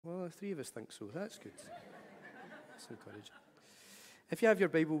three of us think so. That's good. That's encouraging. If you have your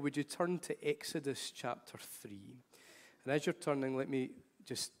Bible, would you turn to Exodus chapter 3? And as you're turning, let me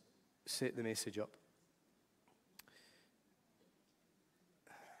just set the message up.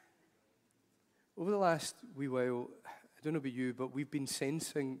 Over the last wee while, I don't know about you, but we've been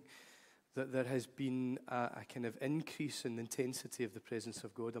sensing that there has been a kind of increase in the intensity of the presence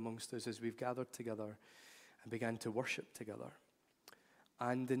of God amongst us as we've gathered together and began to worship together.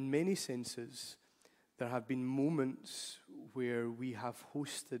 And in many senses, there have been moments where we have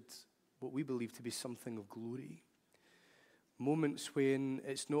hosted what we believe to be something of glory. Moments when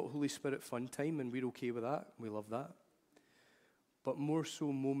it's not Holy Spirit fun time, and we're okay with that, we love that. But more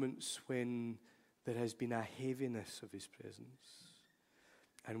so moments when there has been a heaviness of His presence,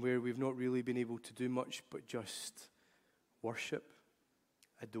 and where we've not really been able to do much but just worship,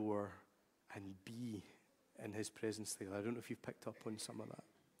 adore, and be in His presence together. I don't know if you've picked up on some of that.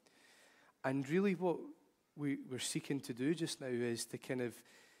 And really what we're seeking to do just now is to kind of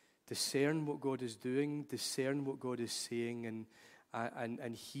discern what God is doing, discern what God is saying,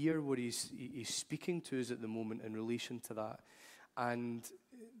 and hear what He's speaking to us at the moment in relation to that. And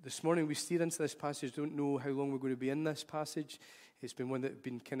this morning we steer into this passage. Don't know how long we're going to be in this passage. It's been one that I've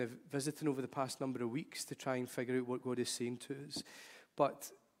been kind of visiting over the past number of weeks to try and figure out what God is saying to us.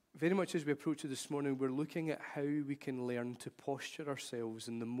 But very much as we approach it this morning, we're looking at how we can learn to posture ourselves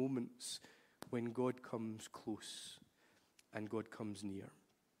in the moments when God comes close and God comes near.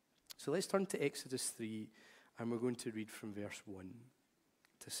 So let's turn to Exodus 3, and we're going to read from verse 1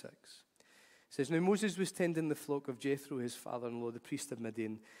 to 6. It says, "Now Moses was tending the flock of Jethro, his father-in-law, the priest of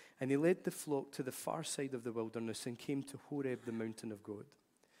Midian, and he led the flock to the far side of the wilderness and came to Horeb, the mountain of God.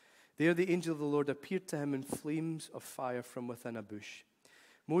 There the angel of the Lord appeared to him in flames of fire from within a bush.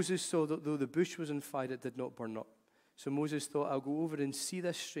 Moses saw that though the bush was on fire, it did not burn up. So Moses thought, I'll go over and see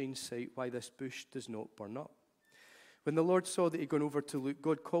this strange sight, why this bush does not burn up. When the Lord saw that he'd gone over to look,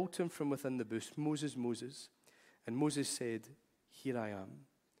 God called to him from within the bush, Moses, Moses. And Moses said, Here I am.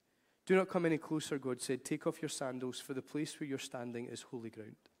 Do not come any closer, God said. Take off your sandals, for the place where you're standing is holy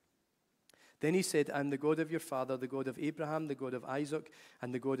ground. Then he said, I'm the God of your father, the God of Abraham, the God of Isaac,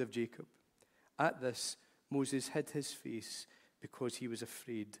 and the God of Jacob. At this, Moses hid his face because he was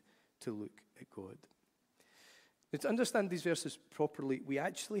afraid to look at God. Now, to understand these verses properly, we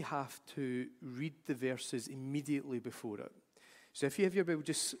actually have to read the verses immediately before it. So if you have your Bible,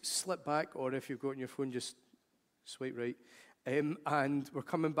 just slip back, or if you've got on your phone, just swipe right. And we're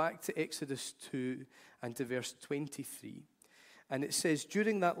coming back to Exodus 2 and to verse 23. And it says,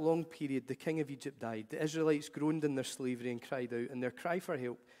 during that long period, the king of Egypt died. The Israelites groaned in their slavery and cried out, and their cry for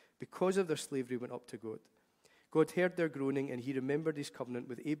help because of their slavery went up to God. God heard their groaning, and he remembered his covenant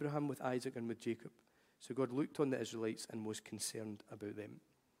with Abraham, with Isaac, and with Jacob. So God looked on the Israelites and was concerned about them.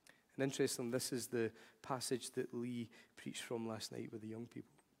 And interestingly, this is the passage that Lee preached from last night with the young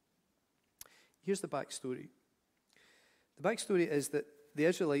people. Here's the backstory. The backstory is that the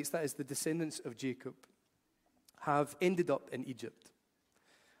Israelites, that is the descendants of Jacob, have ended up in Egypt.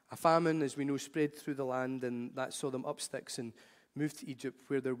 A famine, as we know, spread through the land, and that saw them up sticks and moved to Egypt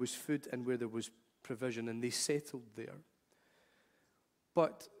where there was food and where there was provision, and they settled there.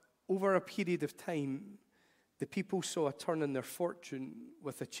 But over a period of time, the people saw a turn in their fortune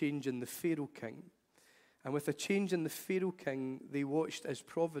with a change in the Pharaoh king. And with a change in the Pharaoh king, they watched as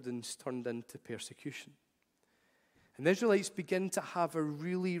providence turned into persecution. And the Israelites begin to have a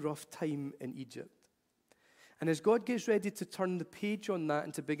really rough time in Egypt. And as God gets ready to turn the page on that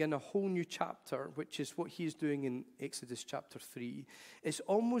and to begin a whole new chapter, which is what he is doing in Exodus chapter 3, it's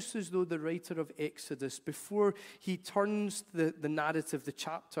almost as though the writer of Exodus, before he turns the narrative, the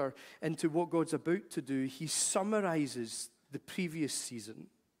chapter, into what God's about to do, he summarizes the previous season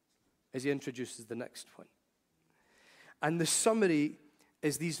as he introduces the next one. And the summary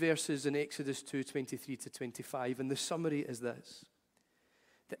is these verses in Exodus 2, 23 to 25, and the summary is this.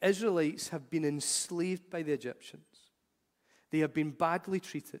 The Israelites have been enslaved by the Egyptians. They have been badly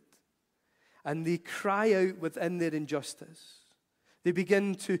treated. And they cry out within their injustice. They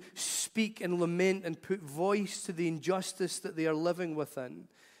begin to speak and lament and put voice to the injustice that they are living within.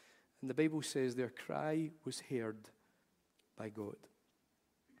 And the Bible says their cry was heard by God.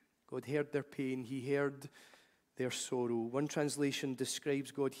 God heard their pain. He heard their sorrow. One translation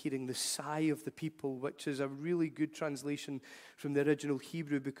describes God hearing the sigh of the people, which is a really good translation from the original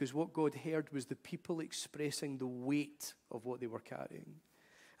Hebrew, because what God heard was the people expressing the weight of what they were carrying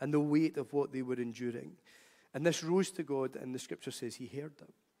and the weight of what they were enduring. And this rose to God, and the scripture says he heard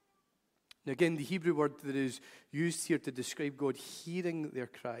them. Now again, the Hebrew word that is used here to describe God hearing their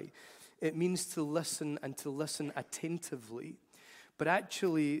cry, it means to listen and to listen attentively. But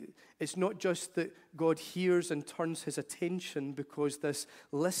actually, it's not just that God hears and turns his attention, because this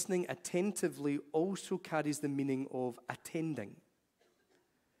listening attentively also carries the meaning of attending.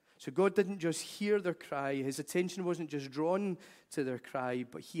 So God didn't just hear their cry, his attention wasn't just drawn to their cry,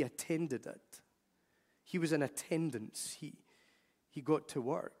 but he attended it. He was in attendance. He got to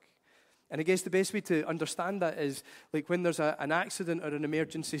work. And I guess the best way to understand that is like when there's an accident or an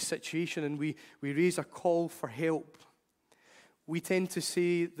emergency situation and we raise a call for help, we tend to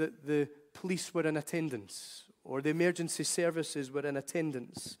say that the police were in attendance or the emergency services were in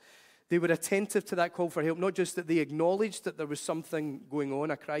attendance. They were attentive to that call for help, not just that they acknowledged that there was something going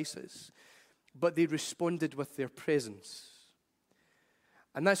on, a crisis, but they responded with their presence.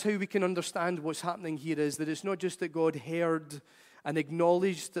 And that's how we can understand what's happening here, is that it's not just that God heard and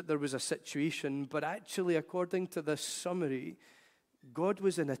acknowledged that there was a situation, but actually, according to this summary, God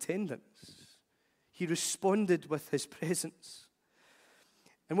was in attendance. He responded with his presence.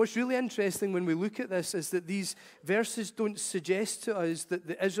 And what's really interesting when we look at this is that these verses don't suggest to us that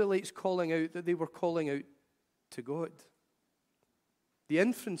the Israelites calling out, that they were calling out to God. The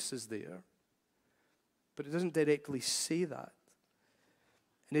inference is there, but it doesn't directly say that.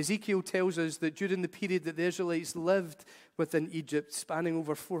 And Ezekiel tells us that during the period that the Israelites lived within Egypt, spanning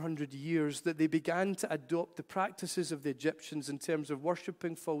over 400 years, that they began to adopt the practices of the Egyptians in terms of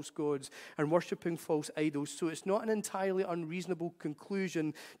worshipping false gods and worshipping false idols. So it's not an entirely unreasonable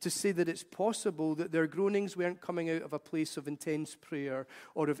conclusion to say that it's possible that their groanings weren't coming out of a place of intense prayer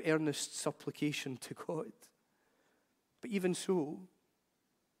or of earnest supplication to God. But even so,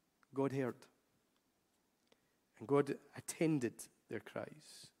 God heard. And God attended their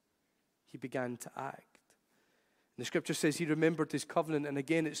cries. He began to act. And the scripture says he remembered his covenant. And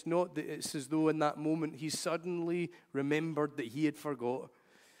again, it's not that it's as though in that moment he suddenly remembered that he had forgot.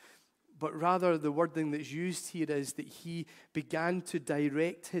 But rather the wording that's used here is that he began to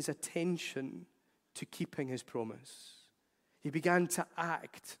direct his attention to keeping his promise. He began to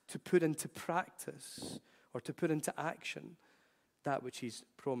act, to put into practice or to put into action that which he's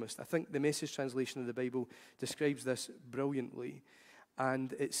promised. I think the Message translation of the Bible describes this brilliantly.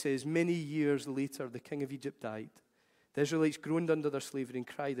 And it says, many years later, the king of Egypt died. The Israelites groaned under their slavery and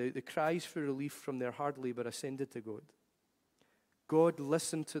cried out. The cries for relief from their hard labor ascended to God. God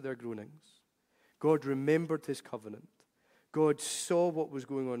listened to their groanings. God remembered his covenant. God saw what was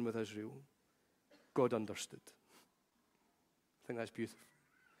going on with Israel. God understood. I think that's beautiful.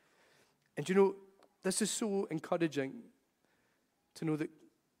 And you know, this is so encouraging to know that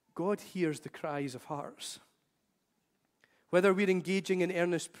God hears the cries of hearts. Whether we're engaging in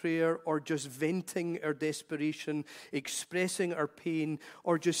earnest prayer or just venting our desperation, expressing our pain,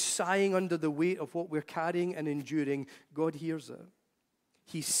 or just sighing under the weight of what we're carrying and enduring, God hears it.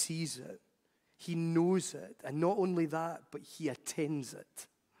 He sees it. He knows it. And not only that, but he attends it.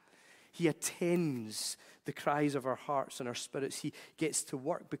 He attends the cries of our hearts and our spirits. He gets to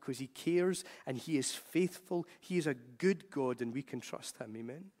work because he cares and he is faithful. He is a good God and we can trust him.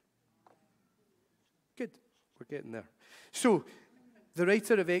 Amen? Good. We're getting there. So, the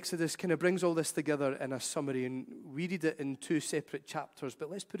writer of Exodus kind of brings all this together in a summary, and we read it in two separate chapters, but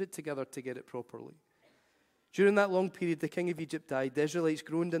let's put it together to get it properly. During that long period, the king of Egypt died. The Israelites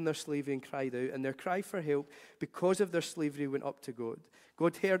groaned in their slavery and cried out, and their cry for help because of their slavery went up to God.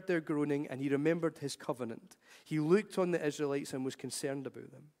 God heard their groaning, and he remembered his covenant. He looked on the Israelites and was concerned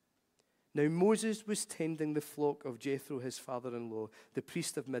about them. Now Moses was tending the flock of Jethro, his father-in-law, the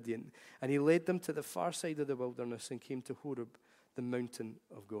priest of Midian, and he led them to the far side of the wilderness and came to Horeb, the mountain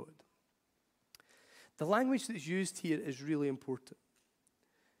of God. The language that's used here is really important.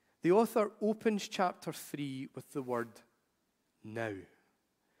 The author opens chapter 3 with the word now.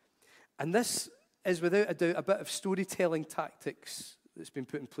 And this is without a doubt a bit of storytelling tactics that's been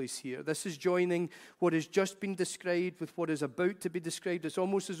put in place here. This is joining what has just been described with what is about to be described. It's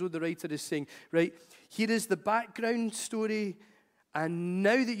almost as though the writer is saying, right, here is the background story, and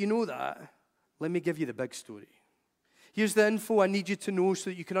now that you know that, let me give you the big story. Here's the info I need you to know so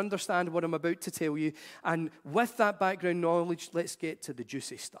that you can understand what I'm about to tell you. And with that background knowledge, let's get to the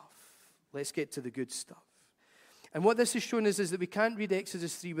juicy stuff. Let's get to the good stuff. And what this is showing us is that we can't read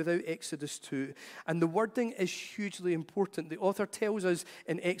Exodus 3 without Exodus 2. And the wording is hugely important. The author tells us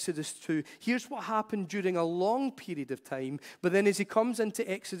in Exodus 2, here's what happened during a long period of time. But then as he comes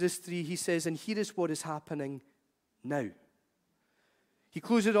into Exodus 3, he says, and here is what is happening now. He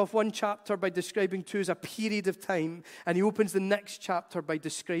closes off one chapter by describing 2 as a period of time. And he opens the next chapter by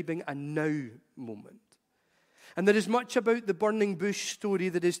describing a now moment. And there is much about the burning bush story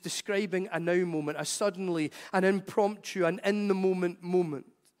that is describing a now moment, a suddenly, an impromptu, an in-the-moment moment.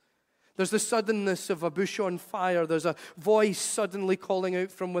 There's the suddenness of a bush on fire. There's a voice suddenly calling out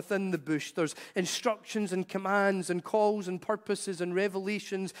from within the bush. There's instructions and commands and calls and purposes and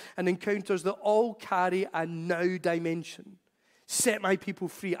revelations and encounters that all carry a now dimension. Set my people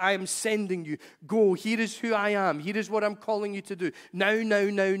free. I am sending you. Go. Here is who I am. Here is what I'm calling you to do. Now, now,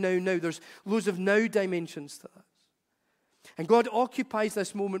 now, now, now. There's loads of now dimensions to this. And God occupies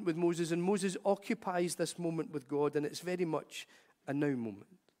this moment with Moses, and Moses occupies this moment with God, and it's very much a now moment.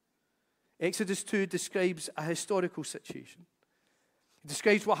 Exodus 2 describes a historical situation. It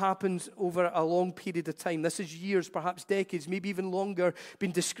describes what happens over a long period of time. This is years, perhaps decades, maybe even longer,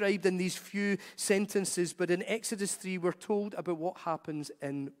 been described in these few sentences. But in Exodus 3, we're told about what happens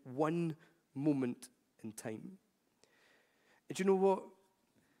in one moment in time. And do you know what?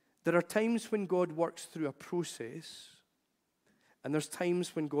 There are times when God works through a process, and there's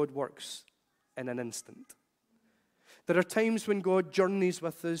times when God works in an instant. There are times when God journeys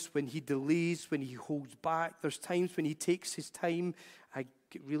with us, when he delays, when he holds back. There's times when he takes his time. I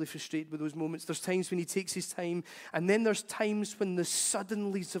get really frustrated with those moments. There's times when he takes his time. And then there's times when the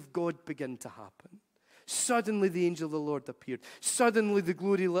suddenlies of God begin to happen. Suddenly the angel of the Lord appeared. Suddenly the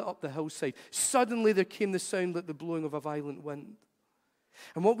glory lit up the hillside. Suddenly there came the sound like the blowing of a violent wind.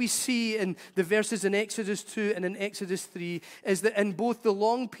 And what we see in the verses in Exodus 2 and in Exodus 3 is that in both the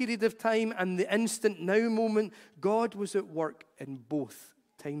long period of time and the instant now moment, God was at work in both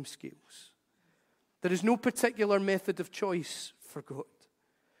timescales. There is no particular method of choice for God.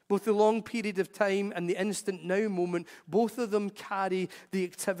 Both the long period of time and the instant now moment, both of them carry the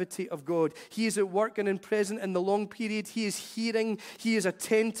activity of God. He is at work and in present in the long period. He is hearing, he is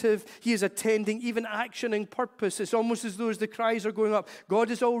attentive, he is attending, even actioning purpose. It's almost as though as the cries are going up, God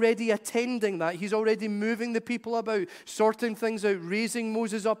is already attending that. He's already moving the people about, sorting things out, raising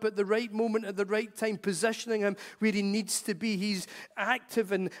Moses up at the right moment, at the right time, positioning him where he needs to be. He's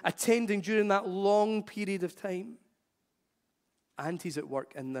active and attending during that long period of time. And he's at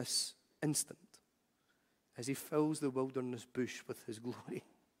work in this instant as he fills the wilderness bush with his glory.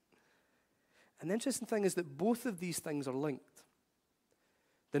 And the interesting thing is that both of these things are linked.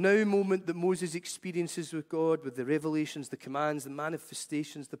 The now moment that Moses experiences with God, with the revelations, the commands, the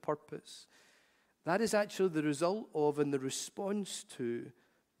manifestations, the purpose, that is actually the result of and the response to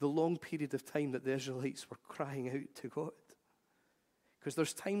the long period of time that the Israelites were crying out to God. Because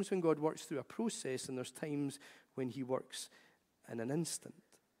there's times when God works through a process and there's times when he works in an instant.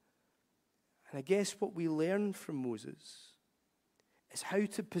 And I guess what we learn from Moses is how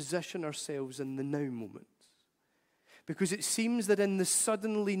to position ourselves in the now moments. Because it seems that in the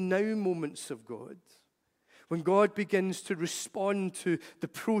suddenly now moments of God, when God begins to respond to the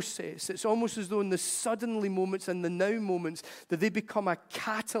process, it's almost as though in the suddenly moments and the now moments that they become a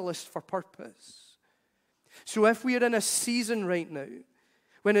catalyst for purpose. So if we are in a season right now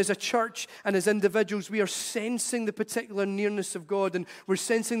when as a church and as individuals we are sensing the particular nearness of God and we're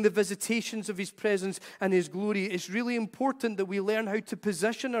sensing the visitations of his presence and his glory, it's really important that we learn how to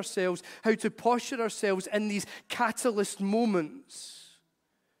position ourselves, how to posture ourselves in these catalyst moments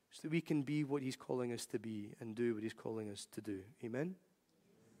so that we can be what he's calling us to be and do what he's calling us to do. Amen?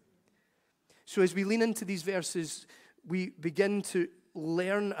 So as we lean into these verses, we begin to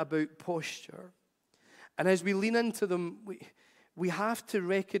learn about posture. And as we lean into them, we have to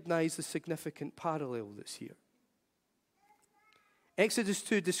recognize the significant parallel that's here. Exodus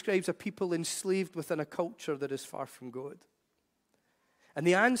 2 describes a people enslaved within a culture that is far from God. And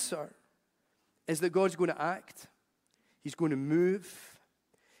the answer is that God's going to act. He's going to move.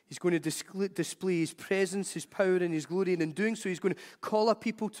 He's going to display his presence, his power, and his glory. And in doing so, he's going to call a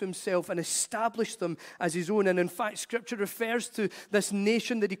people to himself and establish them as his own. And in fact, Scripture refers to this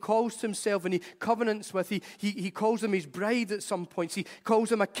nation that he calls to himself and he covenants with. He calls them his bride at some points. He calls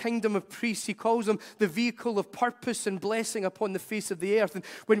them a kingdom of priests. He calls them the vehicle of purpose and blessing upon the face of the earth. And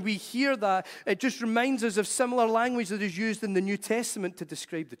when we hear that, it just reminds us of similar language that is used in the New Testament to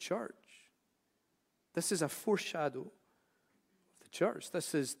describe the church. This is a foreshadow. Church.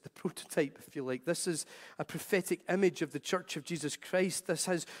 This is the prototype, if you like. This is a prophetic image of the church of Jesus Christ. This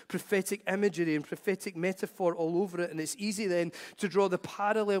has prophetic imagery and prophetic metaphor all over it, and it's easy then to draw the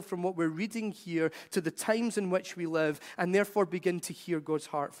parallel from what we're reading here to the times in which we live, and therefore begin to hear God's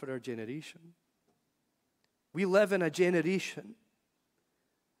heart for our generation. We live in a generation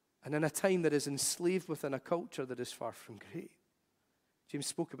and in a time that is enslaved within a culture that is far from great. James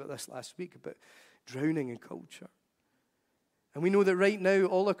spoke about this last week, about drowning in culture. And we know that right now,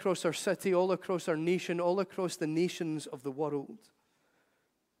 all across our city, all across our nation, all across the nations of the world,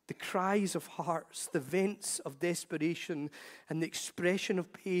 the cries of hearts, the vents of desperation, and the expression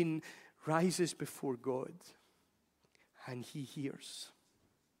of pain rises before God. And he hears.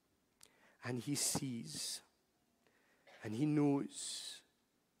 and he sees, and he knows,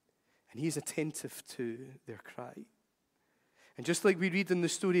 and he's attentive to their cry. And just like we read in the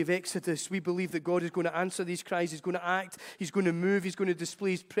story of Exodus, we believe that God is going to answer these cries. He's going to act. He's going to move. He's going to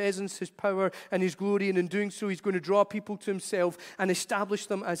display his presence, his power, and his glory. And in doing so, he's going to draw people to himself and establish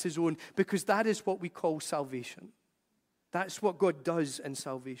them as his own, because that is what we call salvation. That's what God does in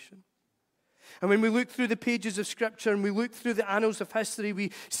salvation. And when we look through the pages of Scripture and we look through the annals of history,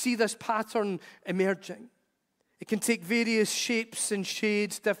 we see this pattern emerging. It can take various shapes and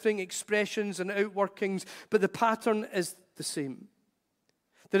shades, differing expressions and outworkings, but the pattern is the same.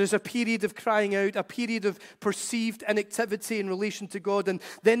 There is a period of crying out, a period of perceived inactivity in relation to God, and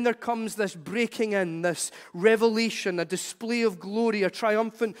then there comes this breaking in, this revelation, a display of glory, a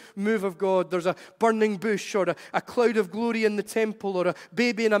triumphant move of God. There's a burning bush or a cloud of glory in the temple, or a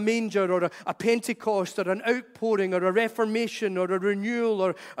baby in a manger, or a Pentecost, or an outpouring, or a reformation, or a renewal,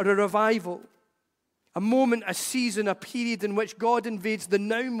 or a revival. A moment, a season, a period in which God invades the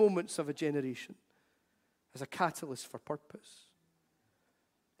now moments of a generation as a catalyst for purpose.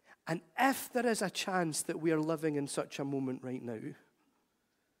 And if there is a chance that we are living in such a moment right now,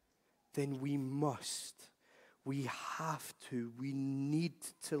 then we need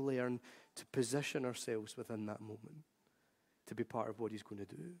to learn to position ourselves within that moment to be part of what he's going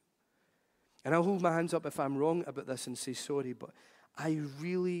to do. And I'll hold my hands up if I'm wrong about this and say sorry, but I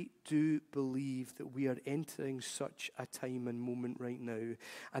really do believe that we are entering such a time and moment right now,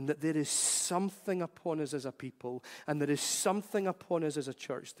 and that there is something upon us as a people, and there is something upon us as a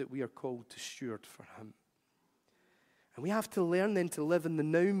church that we are called to steward for him. And we have to learn then to live in the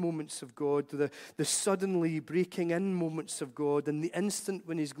now moments of God, the suddenly breaking in moments of God, and the instant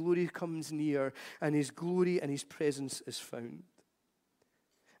when his glory comes near, and his glory and his presence is found.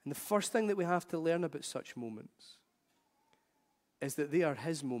 And the first thing that we have to learn about such moments is that they are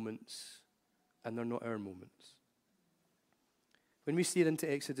his moments and they're not our moments. When we steer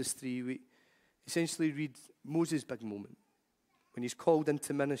into Exodus 3, we essentially read Moses' big moment, when he's called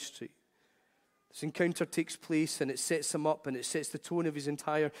into ministry. This encounter takes place and it sets him up and it sets the tone of his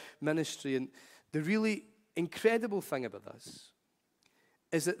entire ministry. And the really incredible thing about this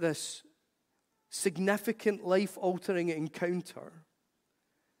is that this significant life-altering encounter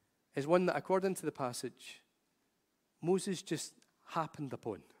is one that, according to the passage, Moses just happened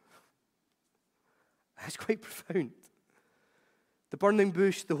upon. It's quite profound. The burning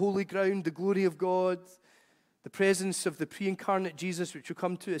bush, the holy ground, the glory of God, the presence of the pre-incarnate Jesus, which we'll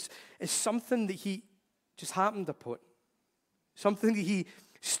come to, is something that he just happened upon. Something that he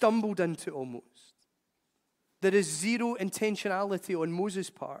stumbled into almost. There is zero intentionality on Moses'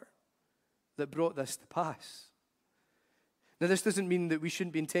 part that brought this to pass. Now, this doesn't mean that we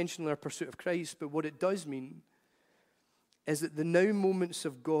shouldn't be intentional in our pursuit of Christ, but what it does mean is that the now moments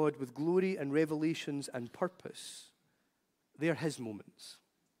of God with glory and revelations and purpose, they are his moments.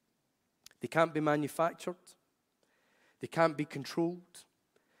 They can't be manufactured. They can't be controlled.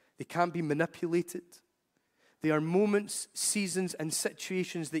 They can't be manipulated. They are moments, seasons, and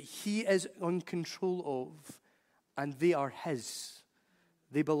situations that he is in control of, and they are his.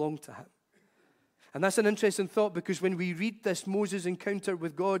 They belong to him. And that's an interesting thought, because when we read this Moses encounter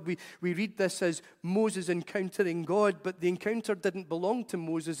with God, we read this as Moses encountering God, but the encounter didn't belong to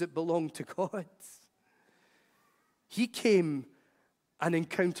Moses, it belonged to God. He came and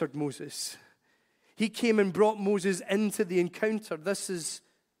encountered Moses. He came and brought Moses into the encounter. This is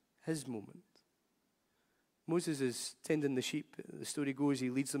his moment. Moses is tending the sheep. The story goes, he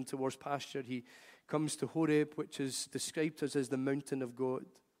leads them towards pasture. He comes to Horeb, which is described as the mountain of God.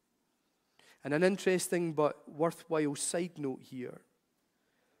 And an interesting but worthwhile side note here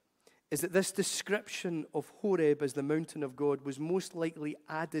is that this description of Horeb as the mountain of God was most likely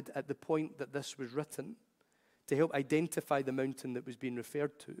added at the point that this was written to help identify the mountain that was being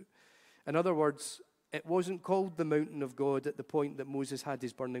referred to. In other words, it wasn't called the mountain of God at the point that Moses had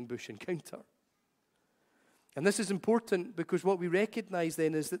his burning bush encounter. And this is important because what we recognize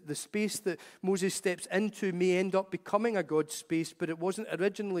then is that the space that Moses steps into may end up becoming a God space, but it wasn't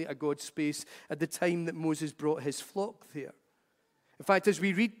originally a God space at the time that Moses brought his flock there. In fact, as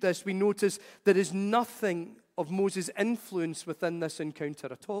we read this, we notice there is nothing of Moses' influence within this encounter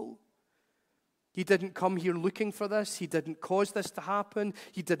at all. He didn't come here looking for this. He didn't cause this to happen.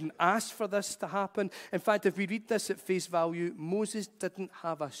 He didn't ask for this to happen. In fact, if we read this at face value, Moses didn't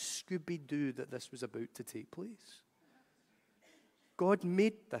have a Scooby-Doo that this was about to take place. God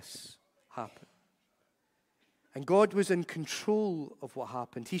made this happen. And God was in control of what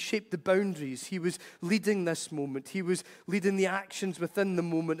happened. He shaped the boundaries. He was leading this moment. He was leading the actions within the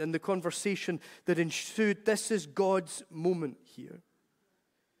moment and the conversation that ensued. This is God's moment here.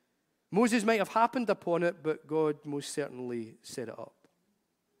 Moses might have happened upon it, but God most certainly set it up.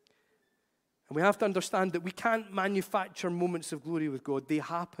 And we have to understand that we can't manufacture moments of glory with God. They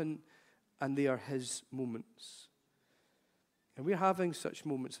happen, and they are his moments. And we're having such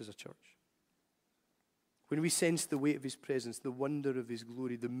moments as a church. When we sense the weight of his presence, the wonder of his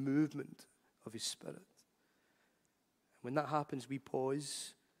glory, the movement of his Spirit. When that happens, we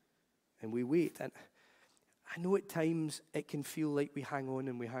pause and we wait. And I know at times it can feel like we hang on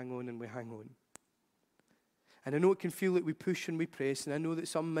and we hang on and we hang on. And I know it can feel like we push and we press. And I know that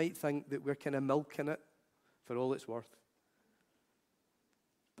some might think that we're kind of milking it for all it's worth.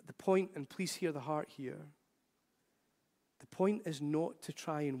 But the point, and please hear the heart here, the point is not to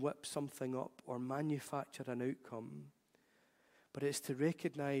try and whip something up or manufacture an outcome, but it's to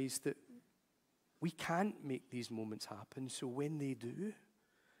recognize that we can't make these moments happen. So when they do,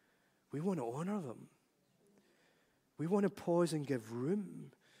 we want to honor them. We want to pause and give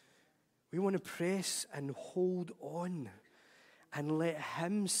room. We want to press and hold on and let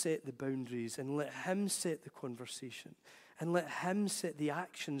him set the boundaries and let him set the conversation and let him set the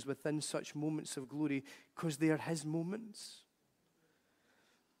actions within such moments of glory, because they are his moments.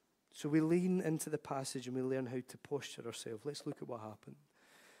 So we lean into the passage and we learn how to posture ourselves. Let's look at what happened.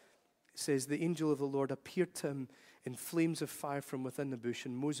 It says, the angel of the Lord appeared to him in flames of fire from within the bush,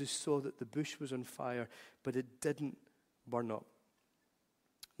 and Moses saw that the bush was on fire, but it didn't burn up.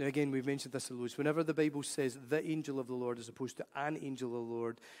 Now again, we've mentioned this a lot. Whenever the Bible says the angel of the Lord as opposed to an angel of the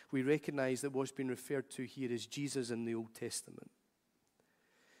Lord, we recognize that what's being referred to here is Jesus in the Old Testament.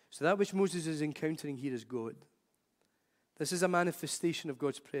 So that which Moses is encountering here is God. This is a manifestation of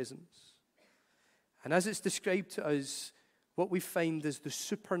God's presence. And as it's described to us, what we find is the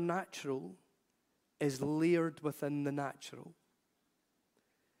supernatural is layered within the natural.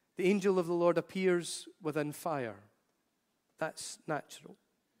 The angel of the Lord appears within fire. That's natural.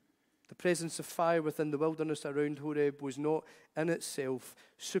 The presence of fire within the wilderness around Horeb was not in itself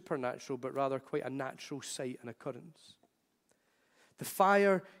supernatural, but rather quite a natural sight and occurrence. The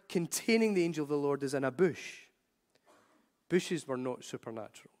fire containing the angel of the Lord is in a bush. Bushes were not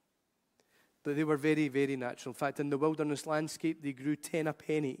supernatural, but they were very, very natural. In fact, in the wilderness landscape, they grew 10 a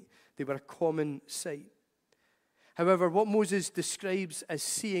penny. They were a common sight. However, what Moses describes as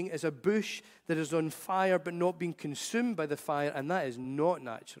seeing is a bush that is on fire but not being consumed by the fire, and that is not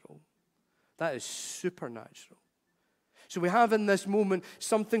natural. That is supernatural. So we have in this moment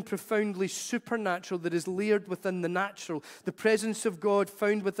something profoundly supernatural that is layered within the natural. The presence of God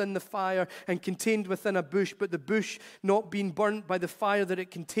found within the fire and contained within a bush, but the bush not being burnt by the fire that it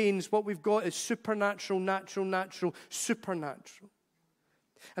contains. What we've got is supernatural, natural, supernatural.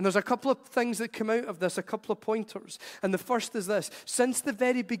 And there's a couple of things that come out of this, a couple of pointers. And the first is this. Since the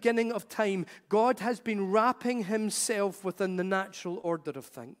very beginning of time, God has been wrapping himself within the natural order of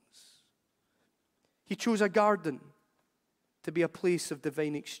things. He chose a garden to be a place of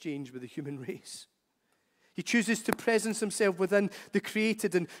divine exchange with the human race. He chooses to presence himself within the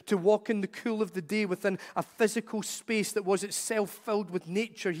created and to walk in the cool of the day within a physical space that was itself filled with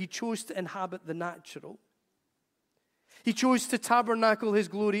nature. He chose to inhabit the natural. He chose to tabernacle his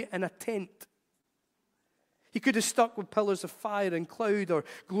glory in a tent. He could have stuck with pillars of fire and cloud or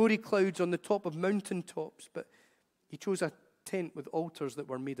glory clouds on the top of mountaintops, but he chose a tent with altars that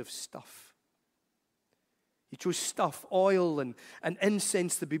were made of stuff. He chose stuff, oil and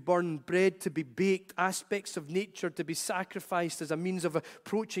incense to be burned, bread to be baked, aspects of nature to be sacrificed as a means of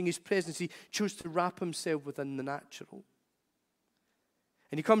approaching his presence. He chose to wrap himself within the natural.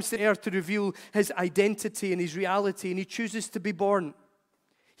 And he comes to earth to reveal his identity and his reality, and he chooses to be born.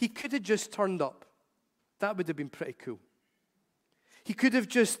 He could have just turned up. That would have been pretty cool. He could have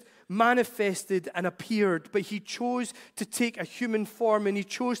just manifested and appeared, but he chose to take a human form, and he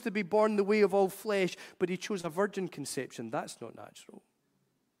chose to be born the way of all flesh, but he chose a virgin conception. That's not natural.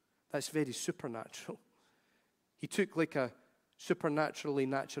 That's very supernatural. He took like a supernaturally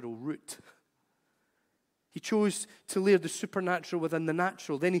natural route. He chose to layer the supernatural within the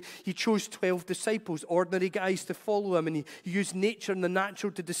natural. Then he chose 12 disciples, ordinary guys, to follow him, and he used nature and the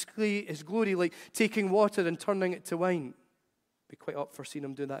natural to display his glory, like taking water and turning it to wine. Be quite up for seeing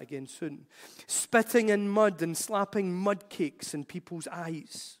him do that again soon. Spitting in mud and slapping mud cakes in people's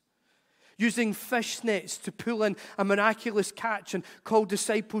eyes. Using fish nets to pull in a miraculous catch and call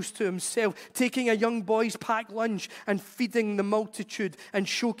disciples to himself. Taking a young boy's packed lunch and feeding the multitude and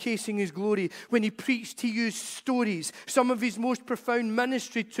showcasing his glory. When he preached, he used stories. Some of his most profound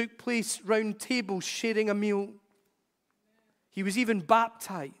ministry took place round tables sharing a meal. He was even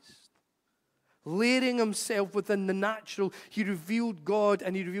baptized. Layering himself within the natural, he revealed God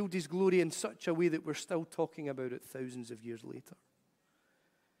and he revealed his glory in such a way that we're still talking about it thousands of years later.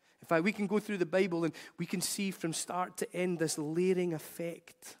 In fact, we can go through the Bible and we can see from start to end this layering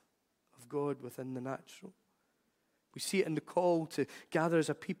effect of God within the natural. We see it in the call to gather as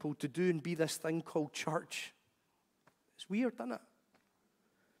a people to do and be this thing called church. It's weird, isn't it?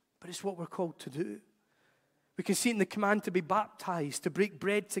 But it's what we're called to do. We can see it in the command to be baptized, to break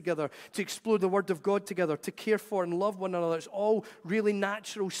bread together, to explore the Word of God together, to care for and love one another. It's all really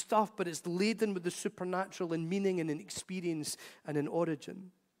natural stuff, but it's laden with the supernatural in meaning and in experience and in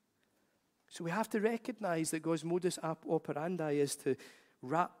origin. So we have to recognize that God's modus operandi is to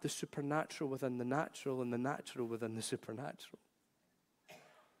wrap the supernatural within the natural and the natural within the supernatural.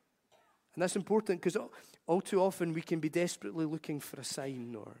 And that's important because all too often we can be desperately looking for a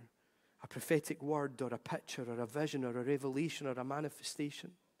sign or a prophetic word or a picture or a vision or a revelation or a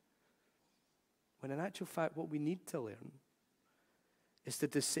manifestation. When in actual fact what we need to learn is to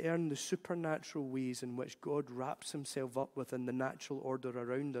discern the supernatural ways in which God wraps himself up within the natural order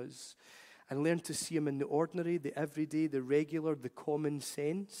around us and learn to see him in the ordinary, the everyday, the regular, the common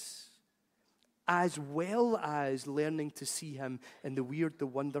sense, as well as learning to see him in the weird, the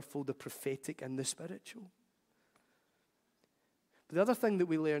wonderful, the prophetic, and the spiritual. But the other thing that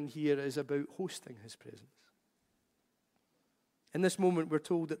we learn here is about hosting his presence. In this moment, we're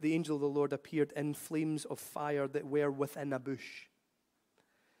told that the angel of the Lord appeared in flames of fire that were within a bush.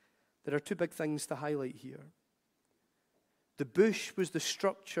 There are two big things to highlight here. The bush was the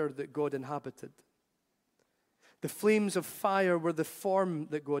structure that God inhabited. The flames of fire were the form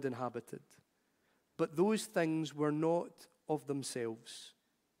that God inhabited. But those things were not of themselves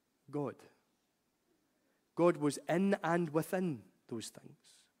God. God was in and within those things.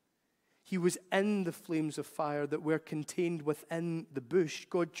 He was in the flames of fire that were contained within the bush.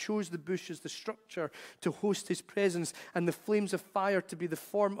 God chose the bush as the structure to host his presence and the flames of fire to be the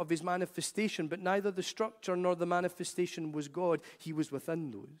form of his manifestation. But neither the structure nor the manifestation was God. He was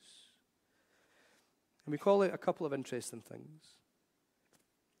within those. And we call out a couple of interesting things.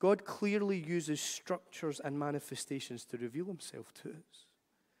 God clearly uses structures and manifestations to reveal himself to us.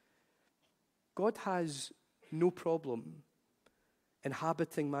 God has no problem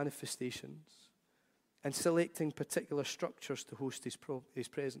inhabiting manifestations and selecting particular structures to host his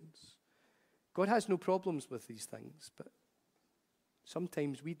presence. God has no problems with these things, but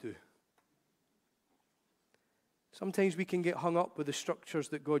sometimes we do. Sometimes we can get hung up with the structures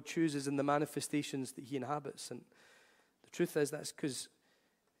that God chooses and the manifestations that he inhabits. And the truth is that's because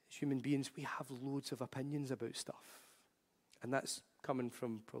as human beings, we have loads of opinions about stuff. And that's coming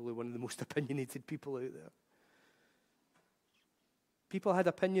from probably one of the most opinionated people out there. People had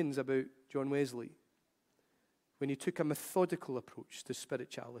opinions about John Wesley when he took a methodical approach to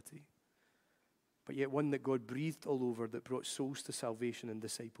spirituality, but yet one that God breathed all over that brought souls to salvation and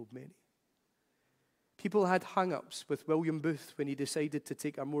discipled many. People had hang-ups with William Booth when he decided to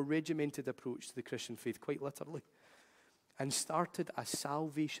take a more regimented approach to the Christian faith, quite literally, and started a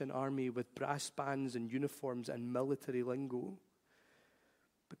Salvation Army with brass bands and uniforms and military lingo.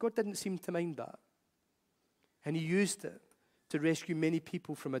 But God didn't seem to mind that. And he used it to rescue many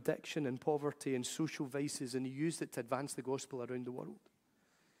people from addiction and poverty and social vices, and he used it to advance the gospel around the world.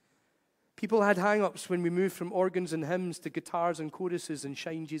 People had hang-ups when we moved from organs and hymns to guitars and choruses and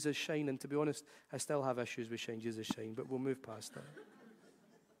Shine Jesus Shine, and to be honest, I still have issues with Shine Jesus Shine, but we'll move past that.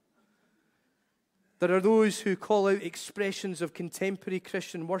 There are those who call out expressions of contemporary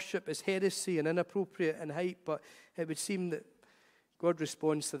Christian worship as heresy and inappropriate and hype, but it would seem that God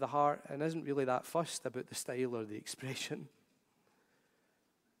responds to the heart and isn't really that fussed about the style or the expression.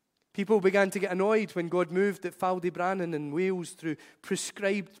 People began to get annoyed when God moved at Faldybrannan in Wales through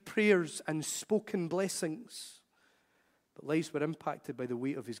prescribed prayers and spoken blessings. But lives were impacted by the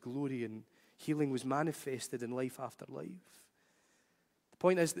weight of his glory, and healing was manifested in life after life. The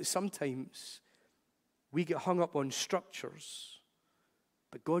point is that sometimes we get hung up on structures,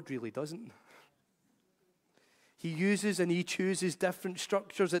 but God really doesn't. He uses and he chooses different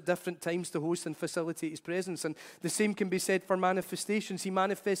structures at different times to host and facilitate his presence. And the same can be said for manifestations. He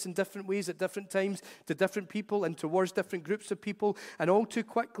manifests in different ways at different times to different people and towards different groups of people. And all too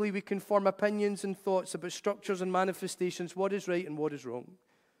quickly we can form opinions and thoughts about structures and manifestations, what is right and what is wrong.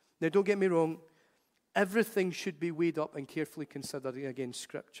 Now, don't get me wrong. Everything should be weighed up and carefully considered against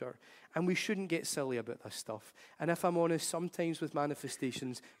Scripture. And we shouldn't get silly about this stuff. And if I'm honest, sometimes with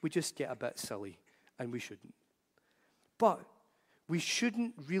manifestations, we just get a bit silly. And we shouldn't. But we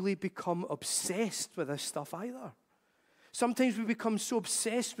shouldn't really become obsessed with this stuff either. Sometimes we become so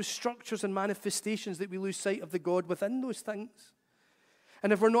obsessed with structures and manifestations that we lose sight of the God within those things.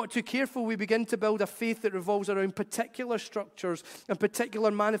 And if we're not too careful, we begin to build a faith that revolves around particular structures and particular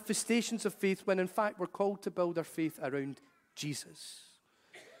manifestations of faith, when in fact we're called to build our faith around Jesus.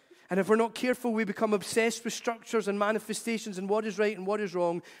 And if we're not careful, we become obsessed with structures and manifestations and what is right and what is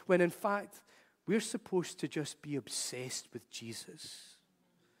wrong, when in fact, we're supposed to just be obsessed with Jesus.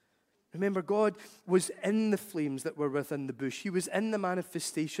 Remember, God was in the flames that were within the bush. He was in the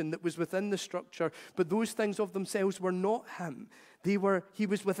manifestation that was within the structure, but those things of themselves were not him. He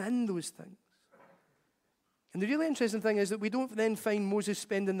was within those things. And the really interesting thing is that we don't then find Moses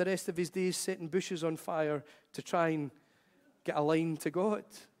spending the rest of his days setting bushes on fire to try and get a line to God.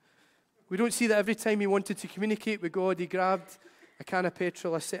 We don't see that every time he wanted to communicate with God, he grabbed a can of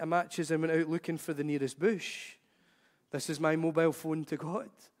petrol, a set of matches, and went out looking for the nearest bush. This is my mobile phone to God.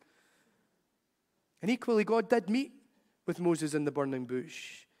 And equally, God did meet with Moses in the burning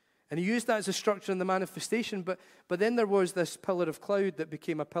bush. And he used that as a structure in the manifestation, but then there was this pillar of cloud that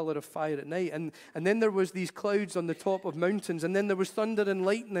became a pillar of fire at night. And then there was these clouds on the top of mountains, and then there was thunder and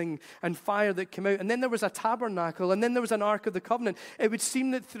lightning and fire that came out. And then there was a tabernacle, and then there was an Ark of the Covenant. It would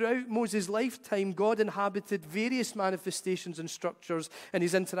seem that throughout Moses' lifetime, God inhabited various manifestations and structures in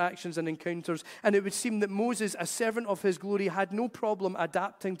his interactions and encounters. And it would seem that Moses, a servant of his glory, had no problem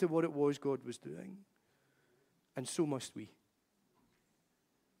adapting to what it was God was doing. And so must we.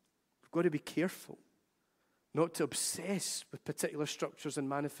 We've got to be careful not to obsess with particular structures and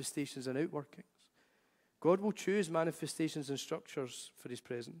manifestations and outworkings. God will choose manifestations and structures for his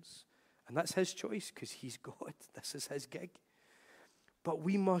presence. And that's his choice because he's God. This is his gig. But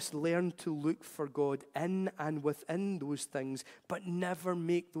we must learn to look for God in and within those things, but never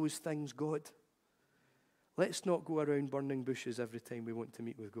make those things God. Let's not go around burning bushes every time we want to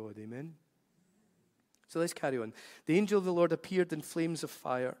meet with God. Amen? So let's carry on. The angel of the Lord appeared in flames of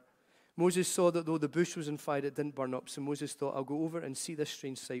fire. Moses saw that though the bush was on fire, it didn't burn up. So Moses thought, I'll go over and see this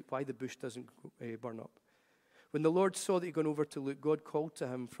strange sight, why the bush doesn't burn up. When the Lord saw that he'd gone over to look, God called to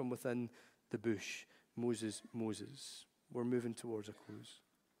him from within the bush, Moses, Moses. We're moving towards a close.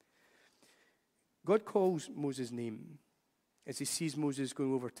 God calls Moses' name as he sees Moses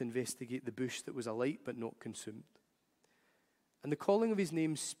going over to investigate the bush that was alight but not consumed. And the calling of his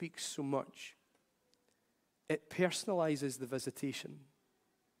name speaks so much. It personalizes the visitation.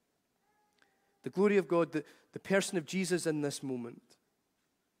 The glory of God, the person of Jesus in this moment,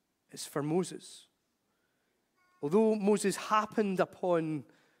 is for Moses. Although Moses happened upon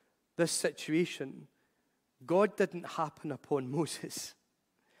this situation, God didn't happen upon Moses.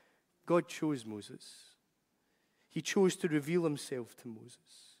 God chose Moses. He chose to reveal himself to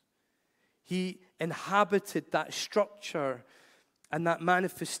Moses. He inhabited that structure and that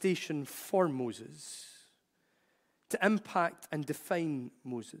manifestation for Moses to impact and define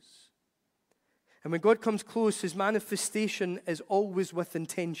Moses. And when God comes close, his manifestation is always with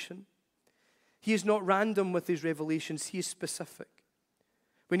intention. He is not random with his revelations. He is specific.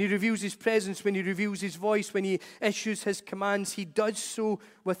 When he reveals his presence, when he reveals his voice, when he issues his commands, he does so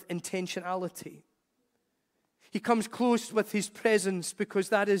with intentionality. He comes close with his presence because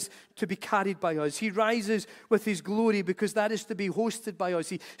that is to be carried by us. He rises with his glory because that is to be hosted by us.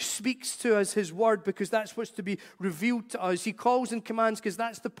 He speaks to us his word because that's what's to be revealed to us. He calls and commands because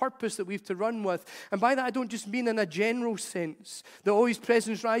that's the purpose that we have to run with. And by that I don't just mean in a general sense that his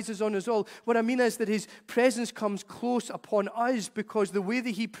presence rises on us all. What I mean is that his presence comes close upon us because the way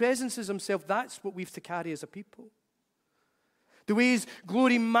that he presences himself, that's what we have to carry as a people. The way his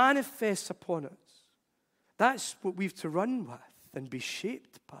glory manifests upon us. That's what we have to run with and be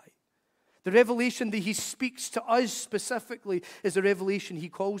shaped by. The revelation that he speaks to us specifically is a revelation he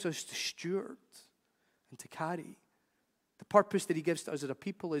calls us to steward and to carry. The purpose that he gives to us as a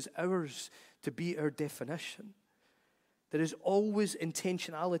people is ours to be our definition. There is always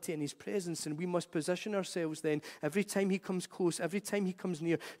intentionality in his presence, and we must position ourselves then every time he comes close, every time he comes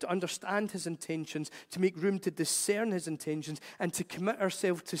near, to understand his intentions, to make room to discern his intentions, and to commit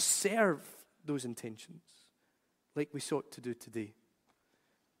ourselves to serve those intentions. Like we sought to do today.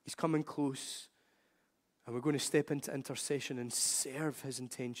 He's coming close, and we're going to step into intercession and serve his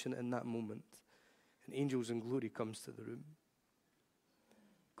intention in that moment. And angels in glory comes to the room.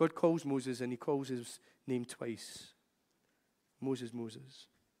 God calls Moses, and he calls his name twice. Moses, Moses.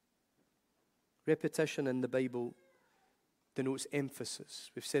 Repetition in the Bible denotes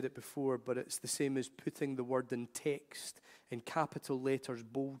emphasis. We've said it before, but it's the same as putting the word in text in capital letters,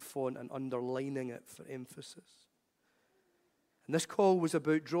 bold font, and underlining it for emphasis. And this call was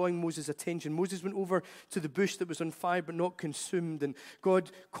about drawing Moses' attention. Moses went over to the bush that was on fire but not consumed, and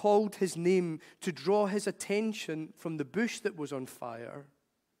God called his name to draw his attention from the bush that was on fire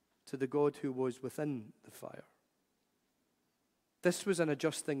to the God who was within the fire. This was an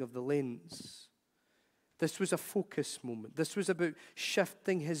adjusting of the lens. This was a focus moment. This was about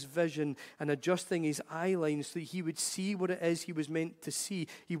shifting his vision and adjusting his eye lines so that he would see what it is he was meant to see.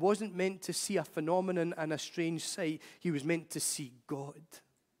 He wasn't meant to see a phenomenon and a strange sight. He was meant to see God.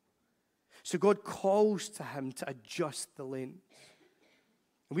 So God calls to him to adjust the lens.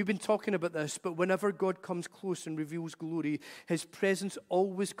 And we've been talking about this, but whenever God comes close and reveals glory, his presence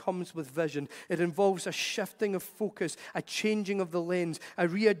always comes with vision. It involves a shifting of focus, a changing of the lens, a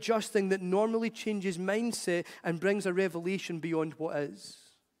readjusting that normally changes mindset and brings a revelation beyond what is.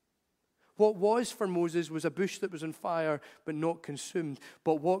 What was for Moses was a bush that was on fire but not consumed.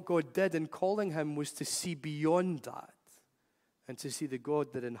 But what God did in calling him was to see beyond that and to see the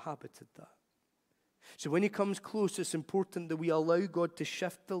God that inhabited that. So when he comes close, it's important that we allow God to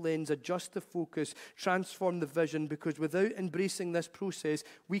shift the lens, adjust the focus, transform the vision, because without embracing this process,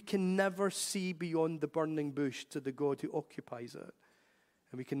 we can never see beyond the burning bush to the God who occupies it.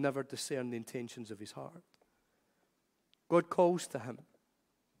 And we can never discern the intentions of his heart. God calls to him,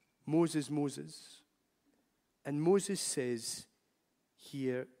 Moses, Moses. And Moses says,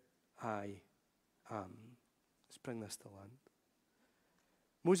 here I am. Let's bring this to land.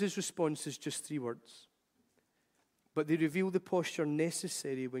 Moses' response is just 3 words, but they reveal the posture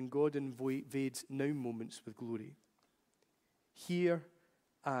necessary when God invades now moments with glory. Here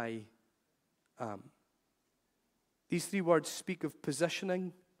I am. These 3 words speak of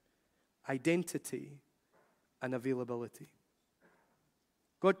positioning, identity, and availability.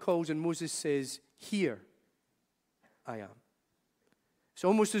 God calls and Moses says, here I am. It's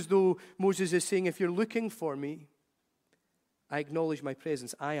almost as though Moses is saying, if you're looking for me, I acknowledge my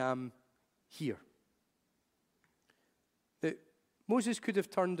presence. I am here. That Moses could have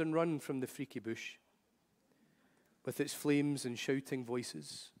turned and run from the freaky bush with its flames and shouting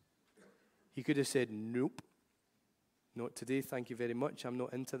voices. He could have said, nope, not today, thank you very much. I'm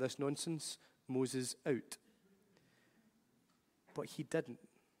not into this nonsense. Moses out. But he didn't.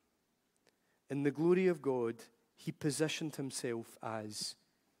 In the glory of God, he positioned himself as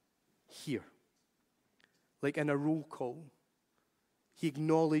here. Like in a roll call. He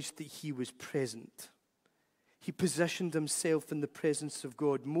acknowledged that he was present. He positioned himself in the presence of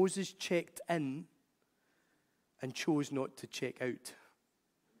God. Moses checked in and chose not to check out.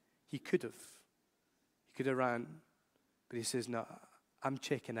 He could have. He could have ran. But he says, no, I'm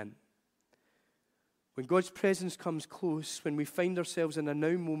checking in. When God's presence comes close, when we find ourselves in a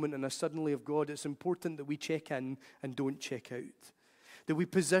now moment and a suddenly of God, it's important that we check in and don't check out. That we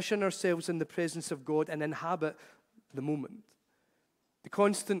position ourselves in the presence of God and inhabit the moment. The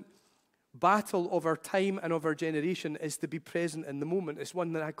constant battle of our time and of our generation is to be present in the moment. It's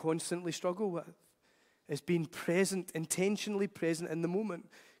one that I constantly struggle with. It's being present, intentionally present in the moment.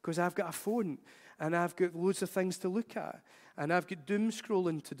 Because I've got a phone and I've got loads of things to look at. And I've got doom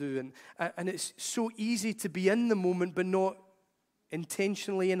scrolling to do. And it's so easy to be in the moment but not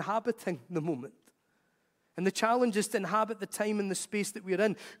intentionally inhabiting the moment. And the challenge is to inhabit the time and the space that we're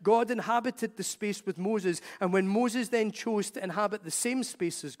in. God inhabited the space with Moses, and when Moses then chose to inhabit the same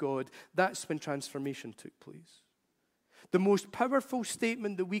space as God, that's when transformation took place. The most powerful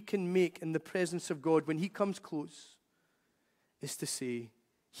statement that we can make in the presence of God when he comes close is to say,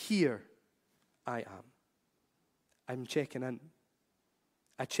 here I am. I'm checking in.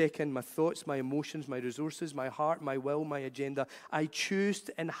 I check in my thoughts, my emotions, my resources, my heart, my will, my agenda. I choose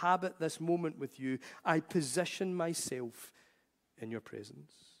to inhabit this moment with you. I position myself in your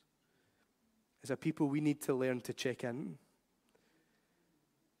presence. As a people, we need to learn to check in,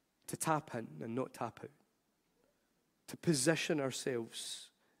 to tap in and not tap out, to position ourselves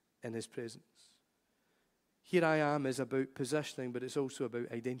in his presence. Here I am is about positioning, but it's also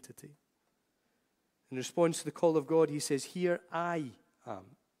about identity. In response to the call of God, he says, here I am.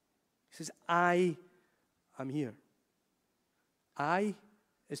 He says, I am here. I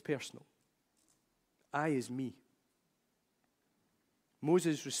is personal. I is me.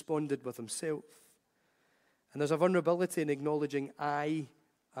 Moses responded with himself. And there's a vulnerability in acknowledging, I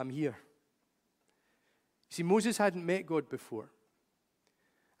am here. You see, Moses hadn't met God before.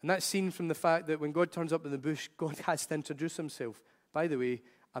 And that's seen from the fact that when God turns up in the bush, God has to introduce himself. By the way,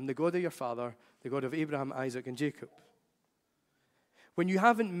 I'm the God of your father, the God of Abraham, Isaac, and Jacob. When you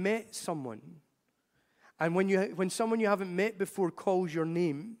haven't met someone, and when someone you haven't met before calls your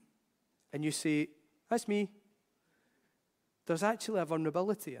name, and you say, that's me, there's actually a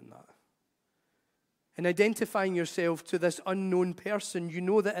vulnerability in that. In identifying yourself to this unknown person, you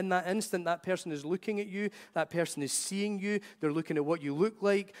know that in that instant, that person is looking at you, that person is seeing you, they're looking at what you look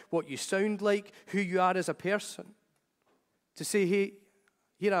like, what you sound like, who you are as a person. To say, hey,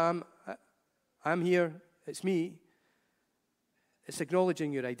 here I am, I'm here, it's me. It's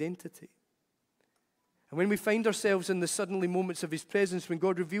acknowledging your identity. And when we find ourselves in the suddenly moments of his presence, when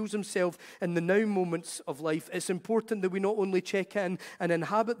God reveals himself in the now moments of life, it's important that we not only check in and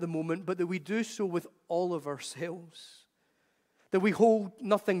inhabit the moment, but that we do so with all of ourselves. That we hold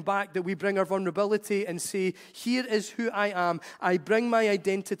nothing back, that we bring our vulnerability and say, here is who I am. I bring my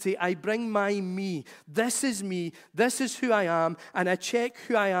identity. I bring my me. This is me. This is who I am. And I check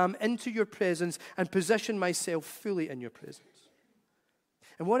who I am into your presence and position myself fully in your presence.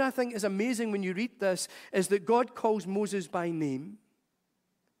 And what I think is amazing when you read this is that God calls Moses by name,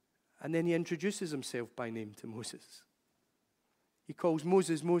 and then he introduces himself by name to Moses. He calls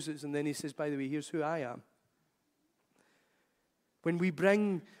Moses, Moses, and then he says, by the way, here's who I am. When we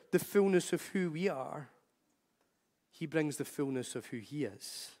bring the fullness of who we are, he brings the fullness of who he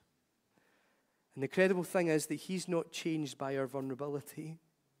is. And the incredible thing is that he's not changed by our vulnerability.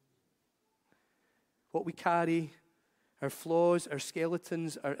 What we carry, our flaws, our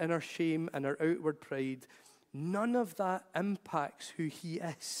skeletons, our inner shame, and our outward pride, none of that impacts who he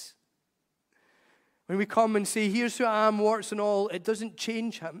is. When we come and say, here's who I am, warts and all, it doesn't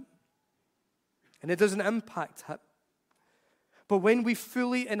change him. And it doesn't impact him. But when we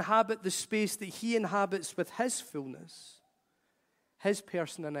fully inhabit the space that he inhabits with his fullness, his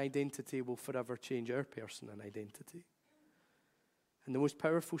person and identity will forever change our person and identity. And the most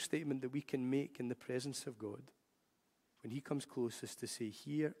powerful statement that we can make in the presence of God when he comes closest to say,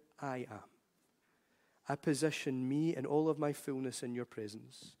 here I am. I position me in all of my fullness in your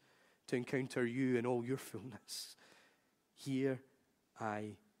presence to encounter you in all your fullness. Here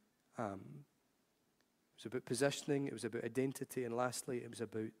I am. It was about positioning, it was about identity, and lastly, it was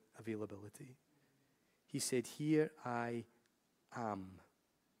about availability. He said, here I am.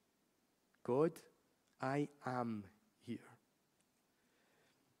 God, I am here.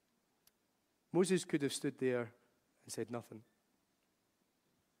 Moses could have stood there and said nothing.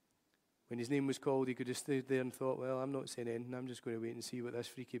 When his name was called, he could have stood there and thought, well, I'm not saying anything. I'm just going to wait and see what this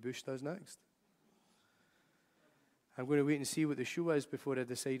freaky bush does next. I'm going to wait and see what the show is before I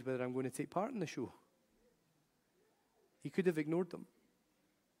decide whether I'm going to take part in the show. He could have ignored them.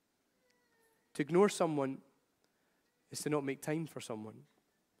 To ignore someone is to not make time for someone.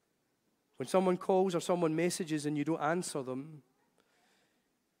 When someone calls or someone messages and you don't answer them,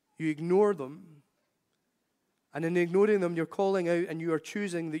 you ignore them. And in ignoring them, you're calling out and you are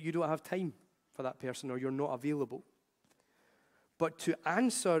choosing that you don't have time for that person or you're not available. But to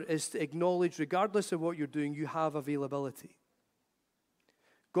answer is to acknowledge, regardless of what you're doing, you have availability.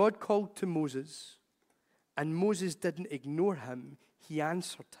 God called to Moses, and Moses didn't ignore him. He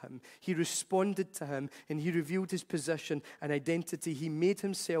answered him. He responded to him, and he revealed his position and identity. He made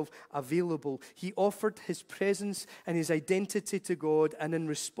himself available. He offered his presence and his identity to God, and in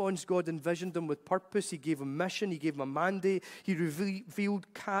response, God envisioned him with purpose. He gave him mission. He gave him a mandate. He revealed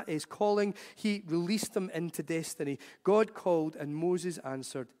his calling. He released him into destiny. God called, and Moses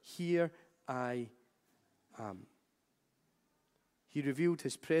answered, here I am. He revealed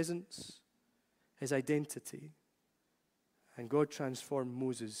his presence, his identity, and God transformed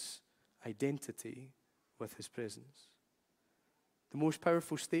Moses' identity with his presence. The most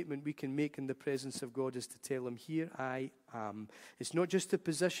powerful statement we can make in the presence of God is to tell him, here I am. It's not just to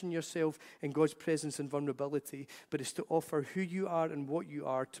position yourself in God's presence and vulnerability, but it's to offer who you are and what you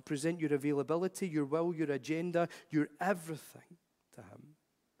are, to present your availability, your will, your agenda, your everything to him.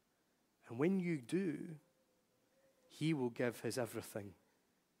 And when you do, he will give his everything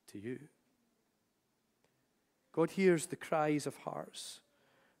to you. God hears the cries of hearts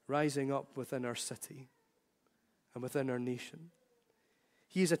rising up within our city and within our nation.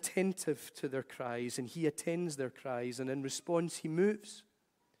 He is attentive to their cries, and he attends their cries, and in response, he moves.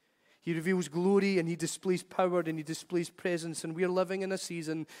 He reveals glory, and he displays power, and he displays presence, and we are living in a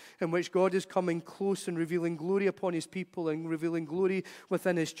season in which God is coming close and revealing glory upon his people and revealing glory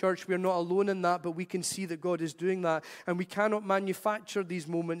within his church. We are not alone in that, but we can see that God is doing that, and we cannot manufacture these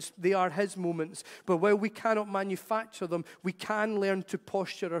moments. They are his moments, but while we cannot manufacture them, we can learn to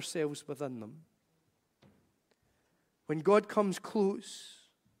posture ourselves within them. When God comes close,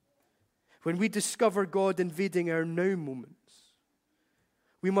 when we discover God invading our now moments,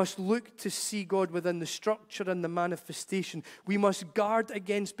 we must look to see God within the structure and the manifestation. We must guard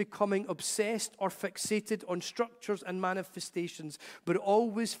against becoming obsessed or fixated on structures and manifestations, but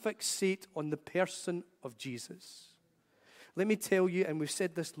always fixate on the person of Jesus. Let me tell you, and we've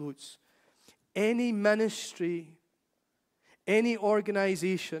said this loads, any ministry, any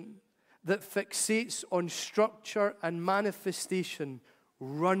organization that fixates on structure and manifestation,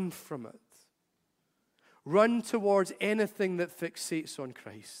 run from it. Run towards anything that fixates on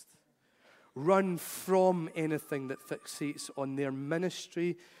Christ. Run from anything that fixates on their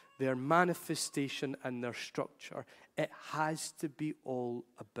ministry, their manifestation and their structure. It has to be all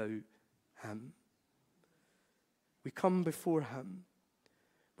about him. We come before him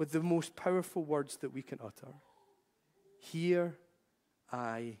with the most powerful words that we can utter. Here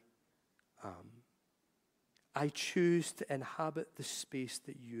I am. I choose to inhabit the space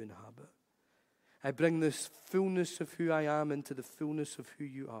that you inhabit. I bring this fullness of who I am into the fullness of who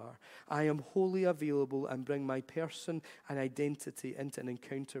you are. I am wholly available and bring my person and identity into an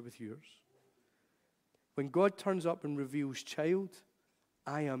encounter with yours. When God turns up and reveals, child,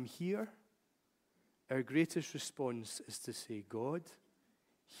 I am here, our greatest response is to say, God,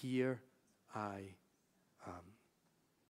 here I am.